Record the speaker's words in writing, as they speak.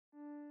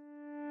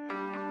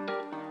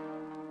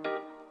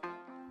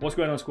What's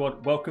going on,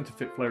 squad? Welcome to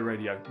FitFlow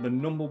Radio, the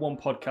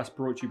 #1 podcast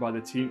brought to you by the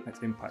team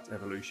at Impact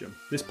Evolution.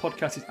 This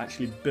podcast is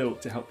actually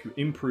built to help you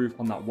improve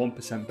on that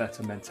 1%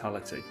 better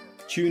mentality.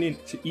 Tune in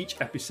to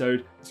each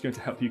episode. It's going to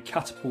help you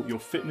catapult your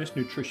fitness,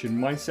 nutrition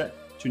mindset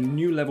to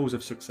new levels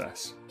of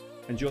success.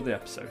 Enjoy the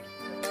episode.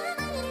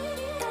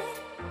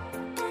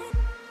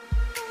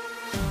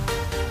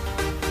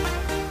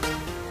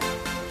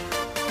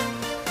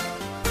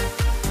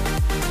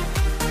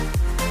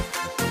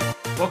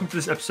 Welcome to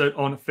this episode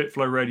on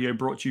FitFlow Radio,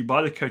 brought to you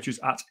by the coaches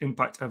at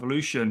Impact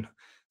Evolution.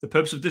 The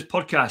purpose of this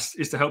podcast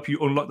is to help you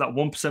unlock that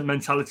 1%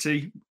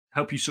 mentality,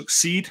 help you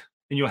succeed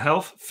in your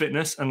health,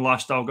 fitness, and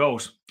lifestyle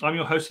goals. I'm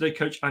your host today,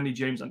 Coach Andy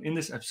James, and in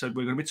this episode,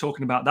 we're going to be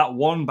talking about that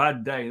one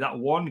bad day, that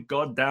one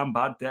goddamn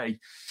bad day.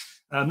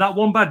 That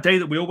one bad day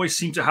that we always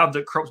seem to have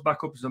that crops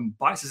back up and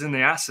bites us in the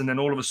ass, and then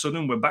all of a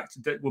sudden we're back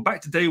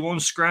to day one,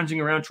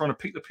 scrounging around trying to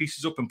pick the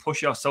pieces up and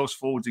push ourselves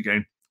forwards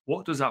again.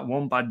 What does that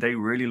one bad day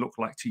really look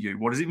like to you?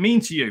 What does it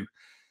mean to you?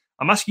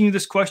 I'm asking you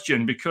this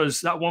question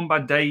because that one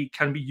bad day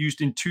can be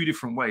used in two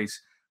different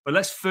ways. But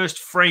let's first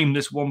frame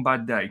this one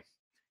bad day.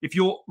 If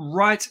you're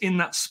right in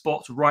that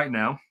spot right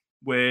now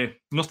where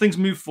nothing's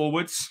moved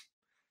forwards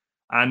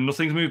and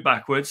nothing's moved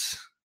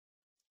backwards,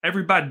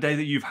 every bad day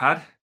that you've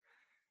had,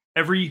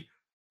 every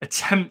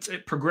attempt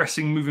at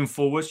progressing moving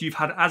forwards, you've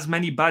had as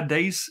many bad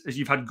days as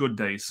you've had good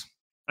days,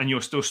 and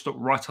you're still stuck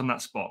right on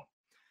that spot.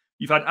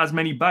 You've had as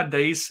many bad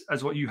days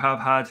as what you have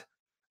had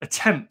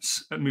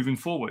attempts at moving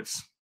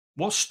forwards.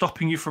 What's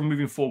stopping you from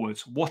moving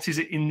forwards? What is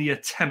it in the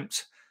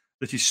attempt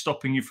that is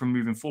stopping you from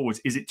moving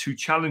forwards? Is it too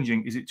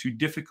challenging? Is it too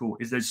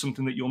difficult? Is there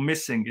something that you're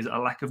missing? Is it a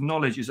lack of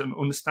knowledge? Is it an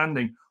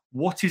understanding?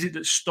 What is it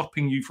that's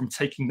stopping you from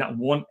taking that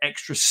one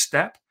extra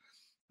step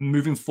and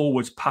moving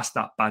forwards past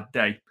that bad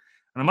day?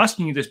 And I'm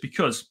asking you this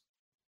because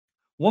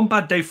one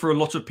bad day for a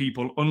lot of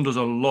people undoes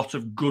a lot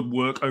of good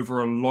work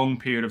over a long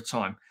period of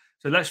time.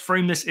 So let's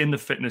frame this in the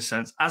fitness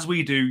sense. As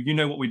we do, you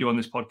know what we do on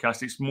this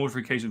podcast. It's more of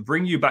a case of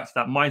bringing you back to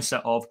that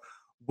mindset of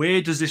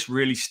where does this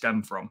really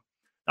stem from?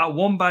 That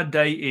one bad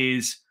day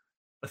is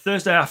a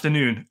Thursday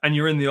afternoon and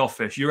you're in the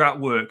office, you're at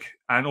work,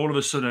 and all of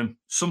a sudden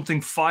something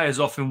fires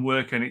off in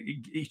work and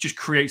it just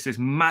creates this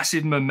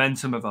massive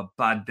momentum of a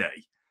bad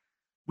day.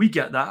 We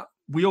get that.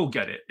 We all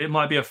get it. It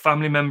might be a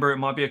family member. It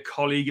might be a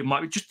colleague.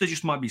 There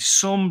just might be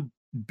some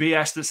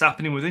BS that's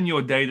happening within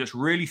your day that's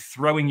really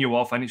throwing you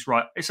off, and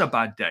it's a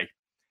bad day.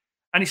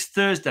 And it's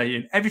Thursday,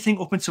 and everything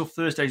up until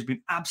Thursday has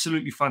been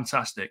absolutely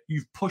fantastic.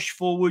 You've pushed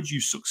forward,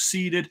 you've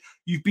succeeded,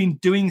 you've been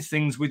doing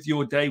things with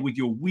your day, with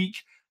your week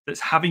that's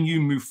having you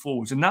move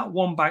forwards. And that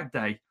one bad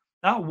day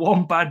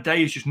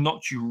has just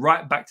knocked you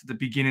right back to the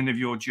beginning of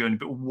your journey.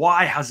 But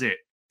why has it?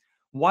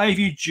 Why have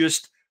you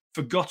just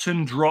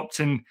forgotten, dropped,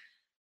 and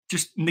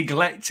just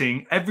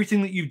neglecting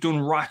everything that you've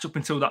done right up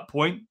until that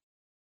point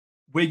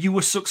where you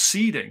were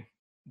succeeding?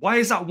 Why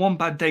is that one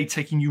bad day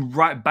taking you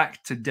right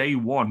back to day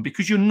one?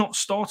 Because you're not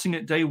starting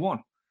at day one.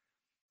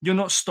 You're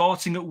not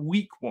starting at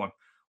week one.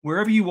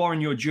 Wherever you are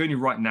in your journey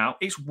right now,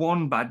 it's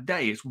one bad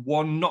day. It's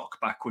one knock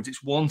backwards.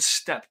 It's one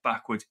step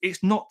backwards.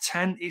 It's not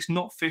 10. It's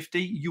not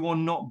 50. You are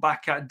not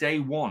back at day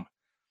one.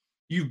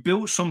 You've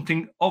built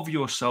something of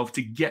yourself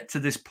to get to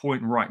this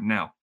point right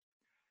now.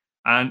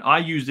 And I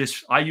use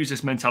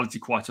this mentality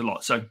quite a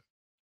lot. So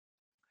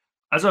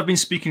as I've been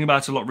speaking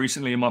about a lot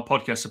recently in my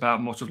podcast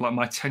about much of like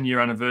my 10-year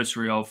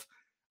anniversary of,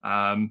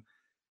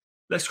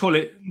 let's call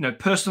it,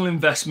 personal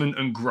investment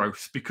and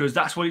growth, because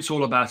that's what it's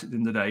all about at the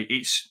end of the day.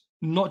 It's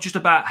not just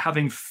about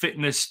having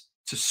fitness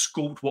to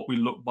sculpt what we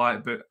look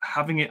like, but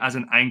having it as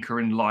an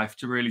anchor in life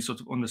to really sort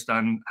of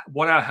understand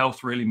what our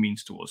health really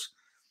means to us.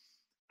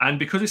 And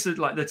because it's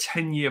like the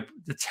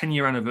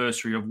 10-year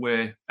anniversary of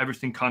where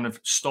everything kind of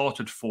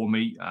started for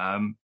me,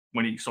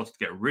 when it started to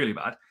get really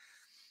bad,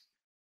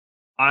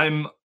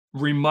 I'm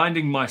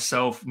reminding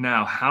myself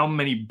now how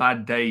many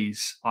bad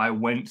days I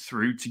went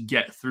through to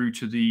get through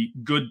to the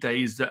good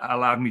days that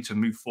allowed me to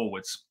move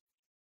forwards.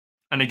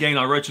 And again,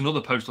 I wrote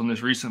another post on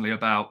this recently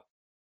about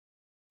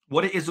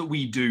what it is that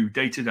we do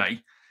day to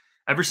day,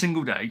 every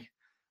single day,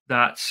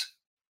 that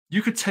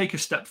you could take a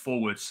step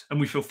forwards and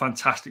we feel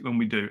fantastic when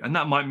we do. And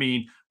that might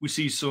mean we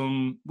see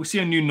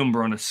a new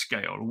number on a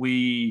scale.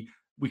 We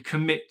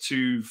commit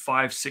to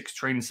 5-6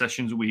 training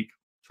sessions a week.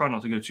 Try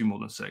not to go to more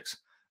than 6.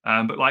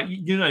 But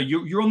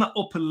you're on that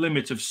upper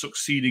limit of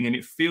succeeding and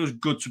it feels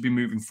good to be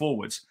moving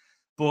forwards.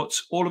 But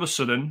all of a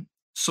sudden,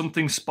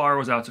 something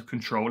spirals out of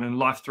control and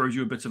life throws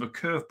you a bit of a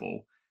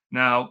curveball.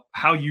 Now,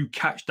 how you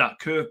catch that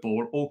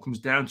curveball all comes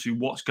down to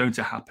what's going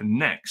to happen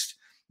next.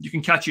 You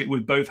can catch it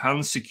with both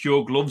hands,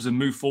 secure gloves, and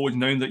move forward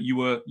knowing that you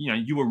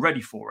were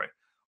ready for it.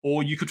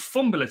 Or you could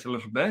fumble it a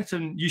little bit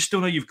and you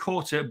still know you've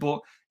caught it, but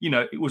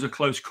it was a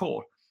close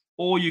call.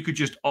 Or you could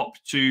just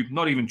opt to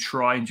not even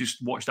try and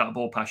just watch that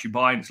ball pass you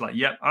by. And it's like,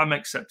 yep, I'm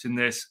accepting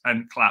this,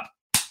 and clap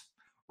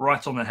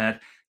right on the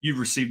head. You've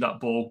received that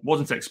ball,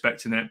 wasn't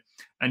expecting it.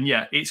 And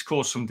yeah, it's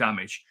caused some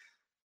damage.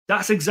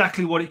 That's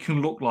exactly what it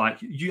can look like.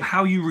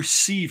 How you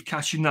receive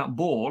catching that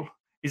ball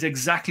is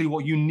exactly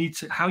what you need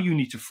to, how you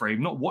need to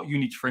frame, not what you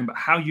need to frame, but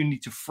how you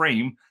need to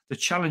frame the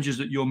challenges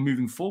that you're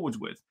moving forwards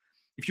with.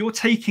 If you're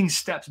taking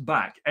steps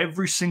back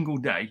every single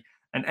day,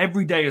 and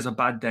every day is a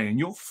bad day, and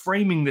you're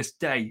framing this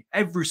day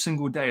every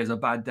single day as a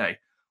bad day,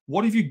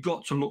 what have you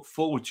got to look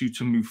forward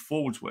to move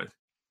forwards with?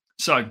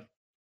 So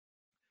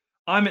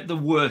I'm at the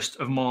worst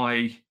of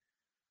my,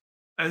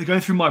 going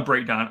through my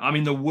breakdown, I'm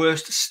in the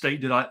worst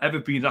state that I've ever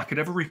been, that I could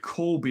ever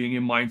recall being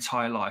in my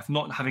entire life.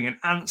 Not having an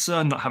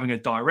answer, not having a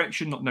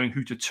direction, not knowing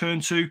who to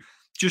turn to.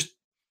 Just,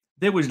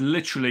 there was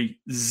literally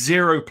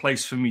zero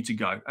place for me to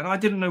go. And I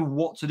didn't know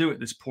what to do at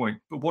this point.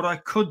 But what I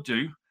could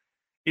do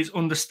is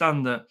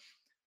understand that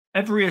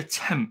every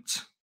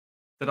attempt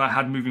that I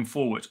had moving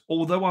forward,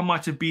 although I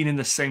might have been in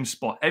the same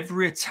spot,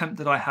 every attempt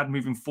that I had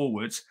moving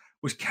forwards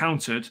was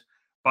countered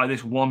by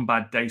this one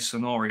bad day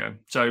scenario.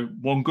 So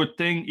one good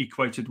thing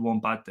equated one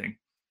bad thing.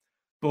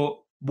 But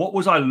what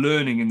was I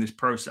learning in this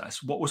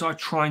process? What was I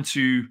trying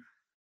to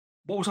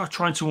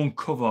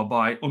uncover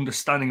by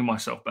understanding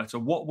myself better?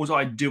 What was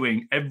I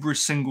doing every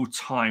single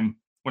time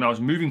when I was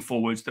moving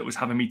forwards that was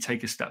having me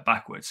take a step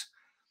backwards?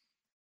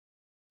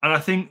 And I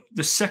think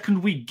the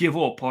second we give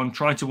up on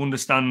trying to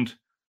understand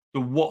the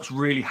what's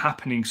really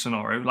happening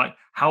scenario, like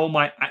how am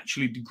I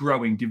actually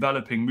growing,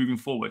 developing, moving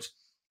forwards?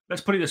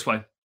 Let's put it this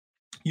way.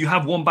 You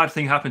have one bad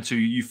thing happen to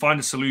you, you find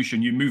a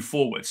solution, you move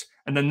forwards,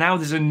 and then now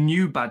there's a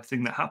new bad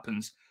thing that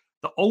happens.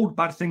 The old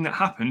bad thing that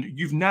happened,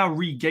 you've now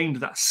regained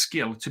that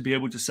skill to be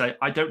able to say,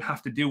 I don't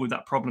have to deal with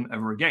that problem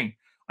ever again.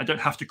 I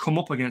don't have to come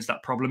up against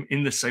that problem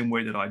in the same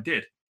way that I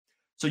did.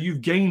 So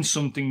you've gained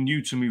something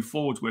new to move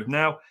forwards with.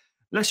 Now,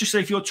 let's just say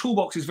if your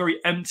toolbox is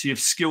very empty of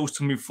skills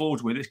to move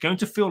forward with, it's going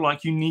to feel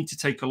like you need to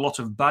take a lot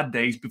of bad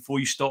days before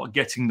you start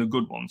getting the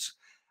good ones.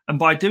 And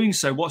by doing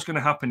so, what's going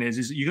to happen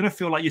is that you're going to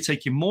feel like you're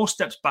taking more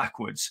steps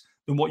backwards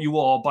than what you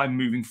are by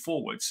moving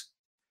forwards.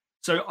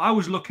 So I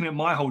was looking at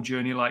my whole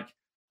journey like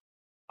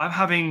I'm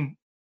having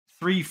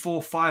 3,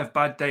 4, 5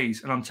 bad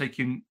days and I'm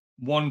taking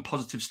one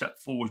positive step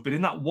forwards. But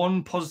in that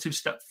one positive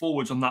step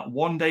forwards on that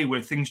one day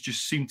where things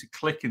just seem to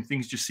click and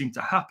things just seem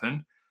to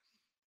happen,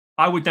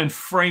 I would then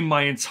frame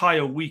my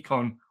entire week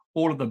on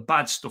all of the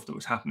bad stuff that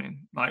was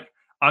happening. Like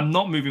I'm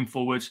not moving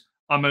forwards,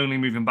 I'm only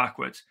moving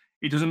backwards.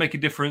 It doesn't make a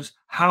difference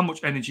how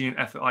much energy and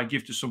effort I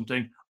give to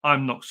something,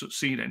 I'm not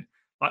succeeding.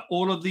 Like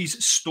all of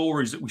these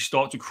stories that we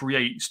start to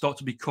create start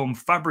to become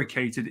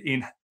fabricated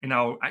in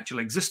our actual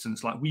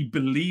existence. Like we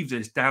believe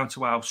this down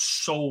to our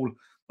soul,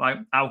 like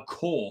our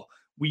core.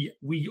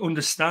 We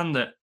understand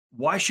that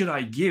why should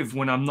I give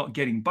when I'm not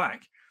getting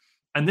back?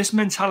 And this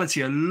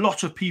mentality a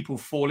lot of people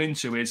fall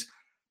into is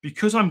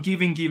because I'm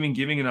giving,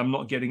 and I'm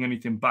not getting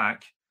anything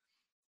back,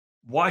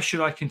 why should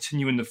I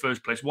continue in the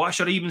first place? Why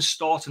should I even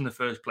start in the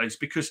first place?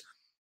 Because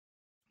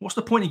what's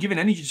the point of giving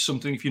energy to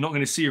something if you're not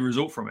going to see a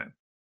result from it?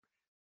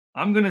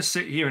 I'm going to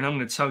sit here and I'm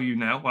going to tell you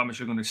now, well, I'm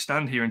actually going to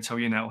stand here and tell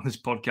you now on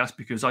this podcast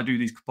because I do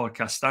these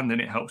podcasts standing,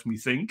 it helps me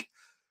think.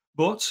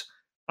 But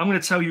I'm going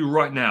to tell you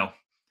right now,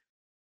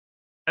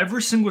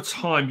 every single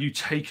time you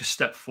take a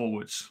step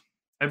forwards,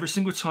 every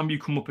single time you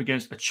come up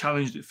against a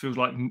challenge that feels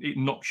like it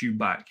knocks you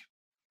back,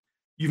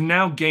 you've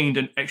now gained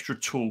an extra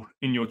tool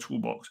in your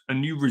toolbox, a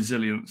new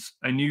resilience,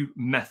 a new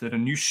method, a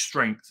new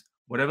strength,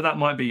 whatever that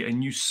might be, a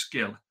new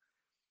skill.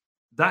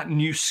 That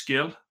new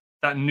skill,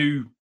 that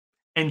new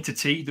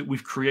entity that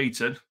we've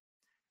created,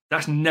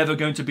 that's never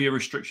going to be a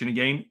restriction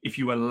again if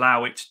you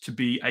allow it to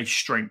be a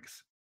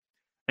strength.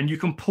 And you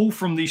can pull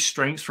from these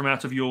strengths from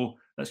out of your,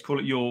 let's call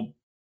it your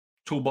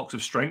toolbox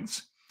of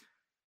strengths.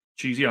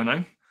 Cheesy, I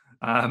know.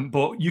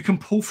 But you can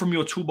pull from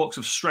your toolbox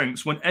of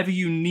strengths whenever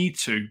you need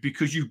to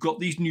because you've got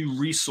these new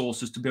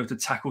resources to be able to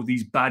tackle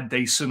these bad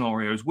day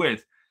scenarios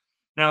with.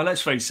 Now,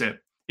 let's face it,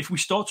 if we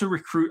start to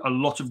recruit a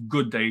lot of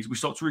good days, we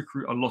start to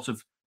recruit a lot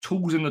of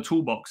tools in the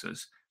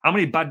toolboxes, how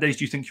many bad days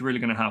do you think you're really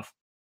going to have?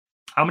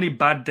 How many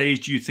bad days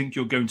do you think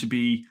you're going to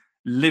be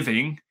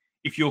living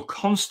if you're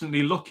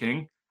constantly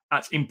looking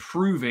at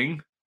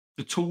improving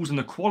the tools and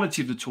the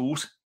quality of the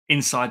tools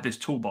inside this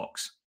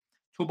toolbox?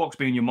 Toolbox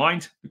being your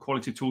mind, the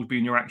quality of tools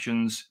being your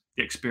actions,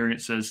 the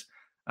experiences,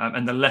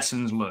 and the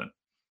lessons learned.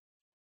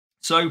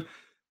 So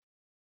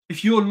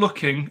if you're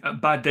looking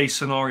at bad day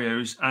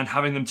scenarios and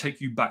having them take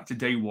you back to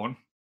day one,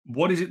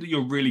 what is it that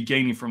you're really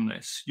gaining from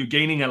this? You're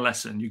gaining a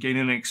lesson, you're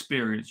gaining an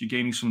experience, you're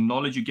gaining some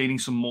knowledge, you're gaining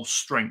some more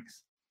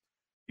strength.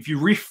 If you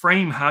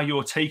reframe how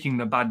you're taking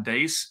the bad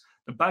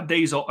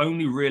days are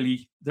only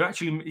really,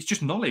 it's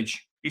just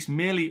knowledge. It's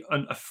merely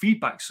a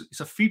feedback.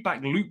 It's a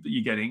feedback loop that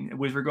you're getting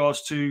with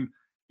regards to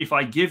if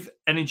I give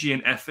energy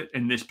and effort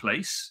in this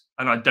place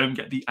and I don't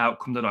get the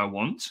outcome that I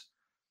want,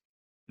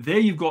 there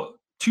you've got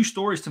two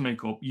stories to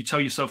make up. You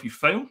tell yourself you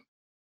fail,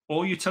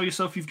 or you tell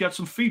yourself you've got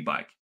some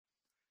feedback.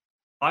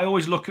 I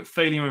always look at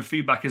failure and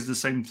feedback as the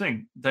same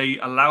thing. They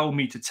allow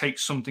me to take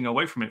something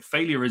away from it.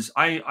 Failure is,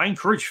 I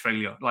encourage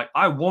failure. Like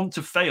I want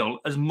to fail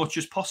as much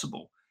as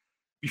possible.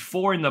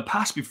 Before in the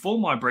past, before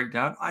my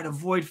breakdown, I'd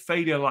avoid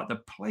failure like the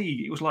plague.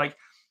 It was like,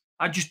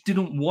 I just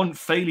didn't want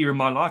failure in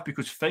my life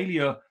because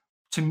failure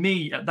to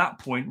me at that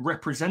point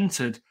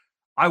represented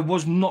I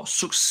was not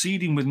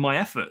succeeding with my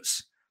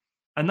efforts.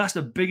 And that's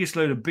the biggest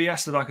load of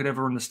BS that I could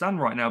ever understand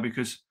right now,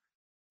 because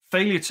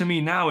failure to me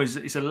now is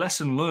a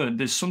lesson learned.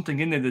 There's something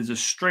in there. There's a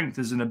strength,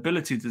 there's an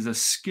ability, there's a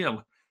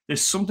skill.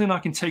 There's something I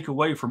can take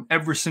away from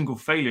every single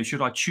failure,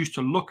 should I choose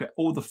to look at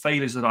all the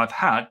failures that I've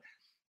had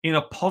in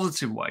a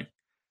positive way.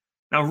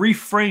 Now,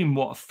 reframe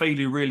what a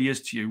failure really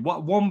is to you.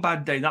 What one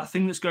bad day, that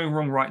thing that's going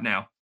wrong right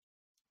now.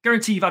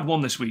 Guarantee you've had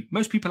one this week.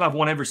 Most people have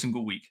one every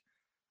single week.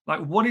 Like,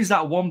 what is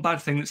that one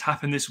bad thing that's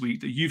happened this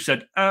week that you've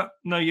said,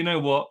 no, you know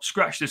what?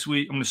 Scratch this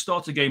week. I'm going to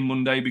start again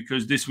Monday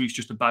because this week's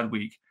just a bad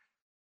week.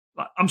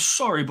 Like, I'm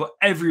sorry, but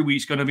every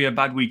week's going to be a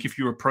bad week if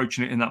you're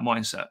approaching it in that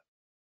mindset.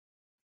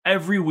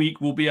 Every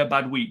week will be a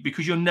bad week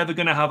because you're never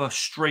going to have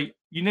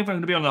you're never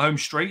going to be on the home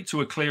straight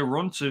to a clear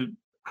run, to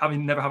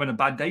never having a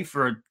bad day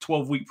for a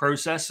 12-week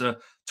process, a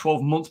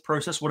 12-month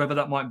process, whatever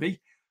that might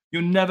be.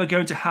 You're never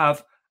going to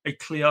have a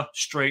clear,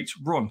 straight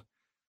run.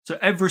 So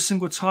every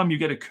single time you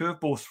get a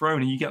curveball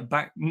thrown and you get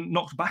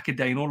knocked back a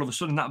day, and all of a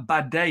sudden that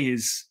bad day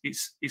it's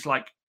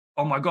like,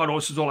 oh my God,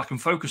 this is all I can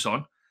focus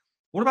on.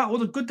 What about all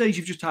the good days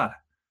you've just had?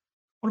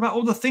 What about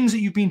all the things that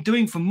you've been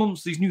doing for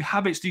months, these new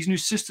habits, these new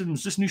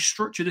systems, this new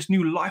structure, this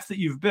new life that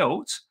you've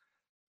built?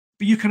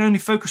 But you can only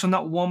focus on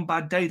that one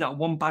bad day, that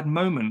one bad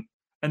moment.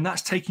 And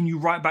that's taking you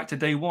right back to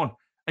day one.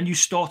 And you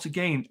start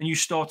again, and you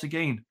start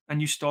again,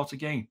 and you start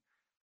again.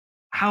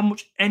 How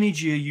much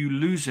energy are you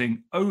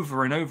losing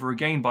over and over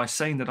again by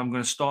saying that I'm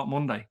going to start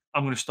Monday,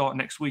 I'm going to start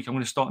next week, I'm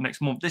going to start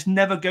next month? There's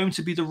never going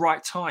to be the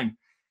right time.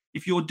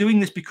 If you're doing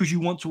this because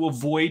you want to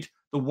avoid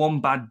the one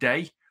bad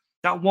day,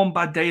 that one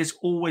bad day is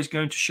always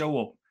going to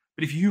show up.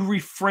 But if you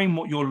reframe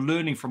what you're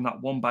learning from that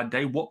one bad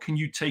day, what can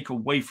you take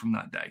away from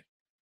that day?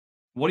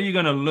 What are you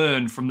going to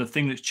learn from the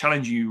thing that's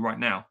challenging you right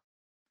now?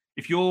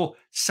 If you're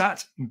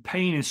sat in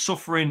pain and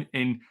suffering,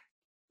 in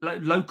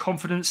low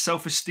confidence,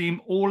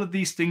 self-esteem, all of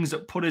these things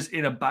that put us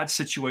in a bad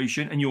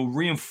situation, and you're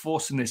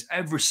reinforcing this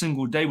every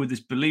single day with this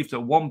belief that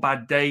one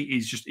bad day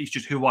is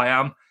just who I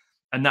am,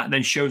 and that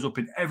then shows up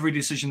in every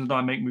decision that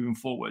I make moving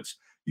forwards.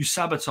 You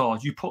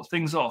sabotage, you put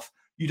things off,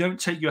 you don't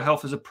take your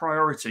health as a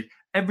priority.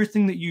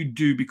 Everything that you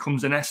do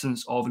becomes an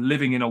essence of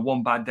living in a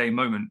one bad day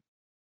moment.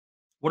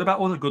 What about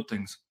all the good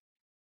things?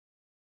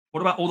 What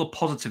about all the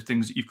positive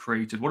things that you've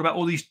created? What about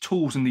all these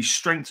tools and these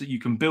strengths that you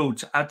can build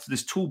to add to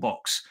this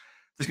toolbox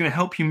that's going to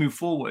help you move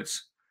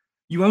forwards?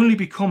 You only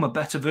become a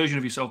better version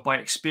of yourself by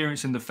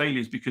experiencing the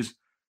failures, because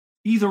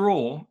either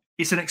or,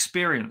 it's an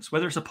experience.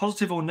 Whether it's a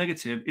positive or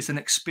negative, it's an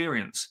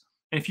experience.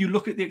 And if you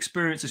look at the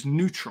experience as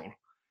neutral,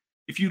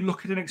 if you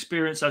look at an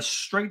experience as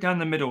straight down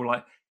the middle,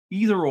 like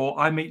either or,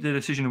 I make the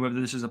decision of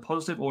whether this is a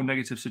positive or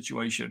negative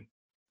situation.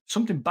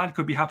 Something bad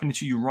could be happening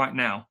to you right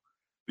now,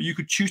 but you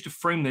could choose to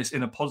frame this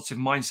in a positive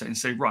mindset and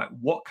say, right,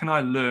 what can I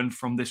learn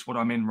from this, what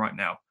I'm in right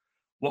now?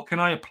 What can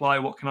I apply?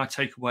 What can I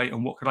take away?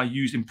 And what could I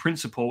use in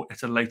principle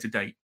at a later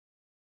date?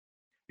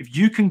 If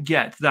you can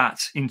get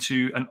that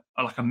into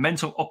like a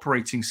mental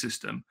operating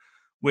system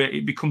where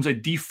it becomes a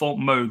default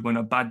mode when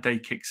a bad day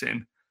kicks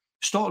in,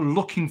 start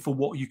looking for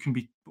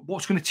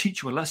what's going to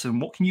teach you a lesson.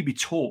 What can you be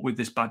taught with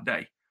this bad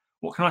day?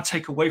 What can I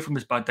take away from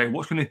this bad day?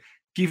 What's going to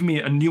give me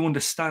a new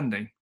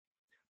understanding?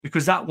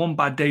 Because that one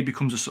bad day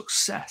becomes a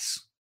success.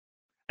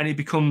 And it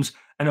becomes,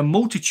 and a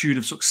multitude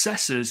of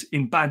successes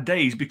in bad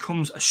days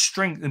becomes a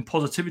strength and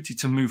positivity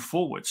to move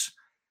forwards.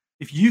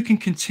 If you can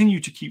continue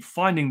to keep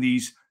finding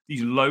these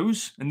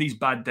lows and these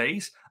bad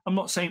days, I'm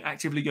not saying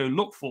actively go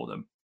look for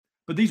them,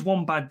 but these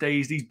one bad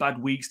days, these bad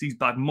weeks, these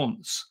bad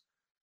months,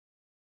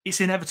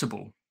 it's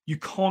inevitable. You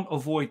can't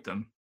avoid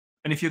them.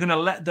 And if you're going to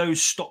let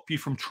those stop you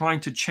from trying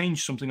to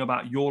change something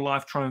about your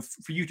life,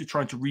 for you to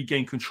try to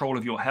regain control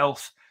of your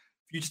health,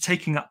 for you to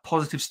taking that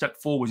positive step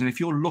forwards, and if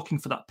you're looking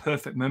for that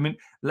perfect moment,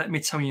 let me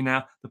tell you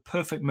now, the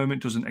perfect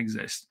moment doesn't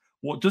exist.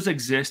 What does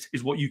exist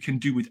is what you can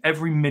do with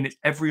every minute,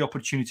 every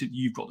opportunity that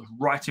you've got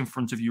right in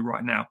front of you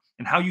right now,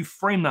 and how you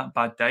frame that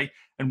bad day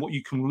and what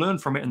you can learn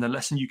from it and the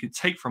lesson you can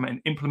take from it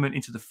and implement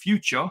into the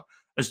future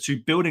as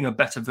to building a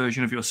better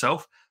version of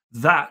yourself.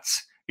 That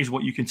is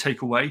what you can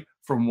take away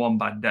from one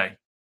bad day.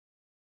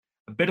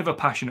 A bit of a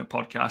passionate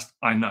podcast,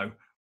 I know,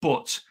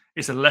 but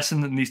it's a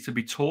lesson that needs to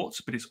be taught,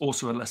 but it's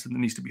also a lesson that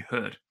needs to be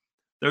heard.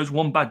 Those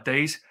one bad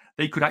days,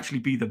 they could actually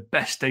be the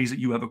best days that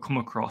you ever come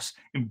across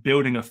in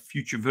building a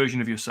future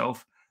version of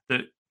yourself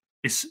that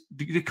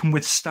can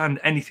withstand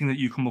anything that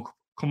you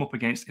come up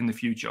against in the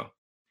future.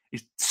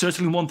 It's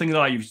certainly one thing that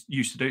I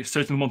used to do. It's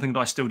certainly one thing that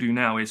I still do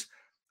now is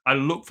I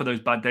look for those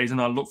bad days and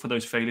I look for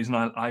those failures and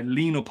I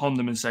lean upon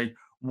them and say,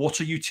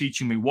 what are you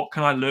teaching me? What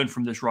can I learn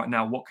from this right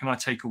now? What can I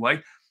take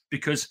away?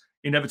 Because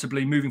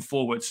inevitably moving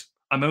forwards,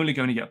 I'm only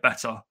going to get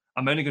better.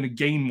 I'm only going to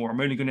gain more.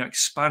 I'm only going to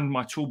expand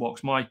my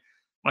toolbox. My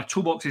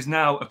toolbox is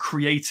now a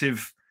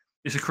creative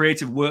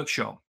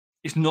workshop.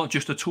 It's not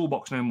just a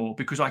toolbox no more,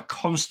 because I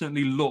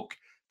constantly look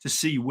to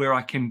see where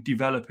I can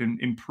develop and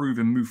improve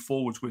and move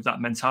forwards with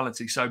that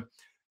mentality. So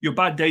your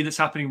bad day that's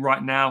happening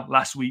right now,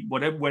 last week,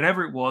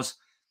 whenever it was,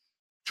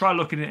 try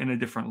looking at it in a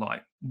different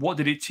light. What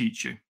did it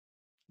teach you?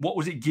 What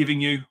was it giving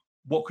you?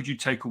 What could you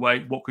take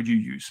away? What could you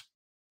use?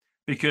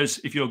 Because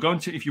if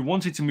you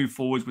wanted to move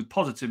forward with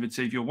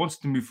positivity, if you're wanting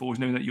to move forward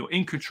knowing that you're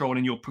in control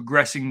and you're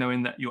progressing,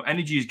 knowing that your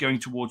energy is going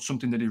towards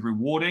something that is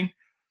rewarding,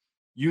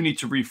 you need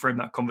to reframe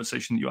that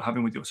conversation that you're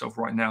having with yourself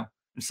right now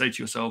and say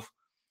to yourself,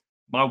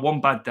 my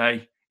one bad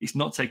day is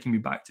not taking me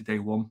back to day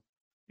one.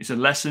 It's a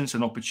lesson, it's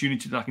an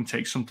opportunity that I can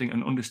take something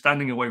and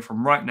understanding away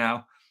from right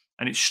now,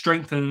 and it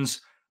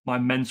strengthens my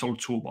mental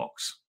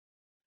toolbox.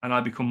 And I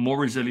become more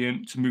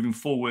resilient to moving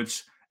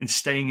forwards and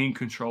staying in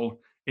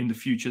control in the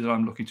future that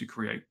I'm looking to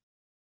create.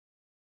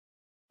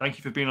 Thank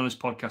you for being on this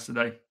podcast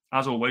today.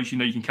 As always,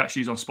 you can catch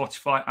these on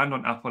Spotify and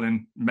on Apple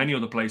and many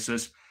other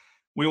places.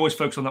 We always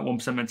focus on that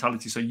 1%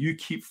 mentality. So you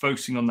keep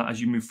focusing on that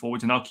as you move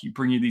forward, and I'll keep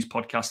bringing you these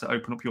podcasts that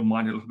open up your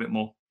mind a little bit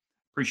more.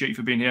 Appreciate you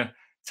for being here.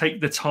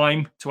 Take the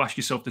time to ask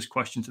yourself this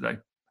question today.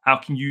 How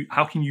can you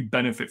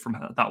benefit from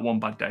that one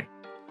bad day?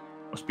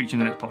 I'll speak to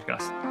you in the next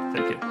podcast.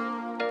 Take care.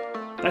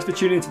 Thanks for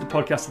tuning into the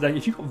podcast today.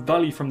 If you got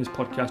value from this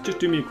podcast, just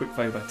do me a quick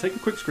favor. Take a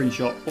quick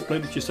screenshot,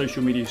 upload it to your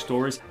social media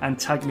stories, and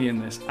tag me in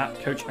this at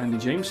Coach Andy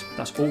James.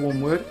 That's all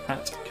one word,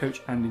 at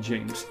Coach Andy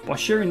James. By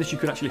sharing this, you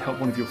could actually help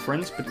one of your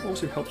friends, but it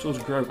also helps us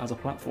grow as a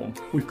platform.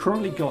 We've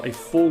currently got a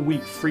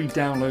 4-week free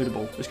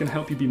downloadable that's going to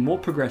help you be more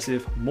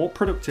progressive, more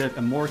productive,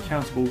 and more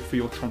accountable for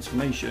your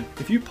transformation.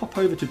 If you pop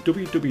over to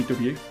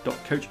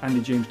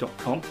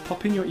www.coachandyjames.com,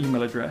 pop in your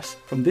email address,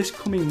 from this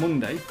coming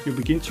Monday, you'll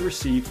begin to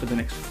receive for the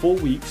next 4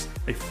 weeks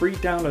a free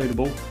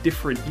downloadable,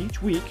 different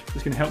each week,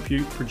 that's going to help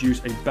you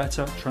produce a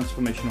better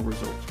transformational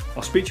result.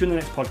 I'll speak to you in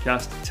the next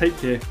podcast. Take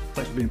care.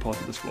 Thanks for being part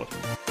of the squad.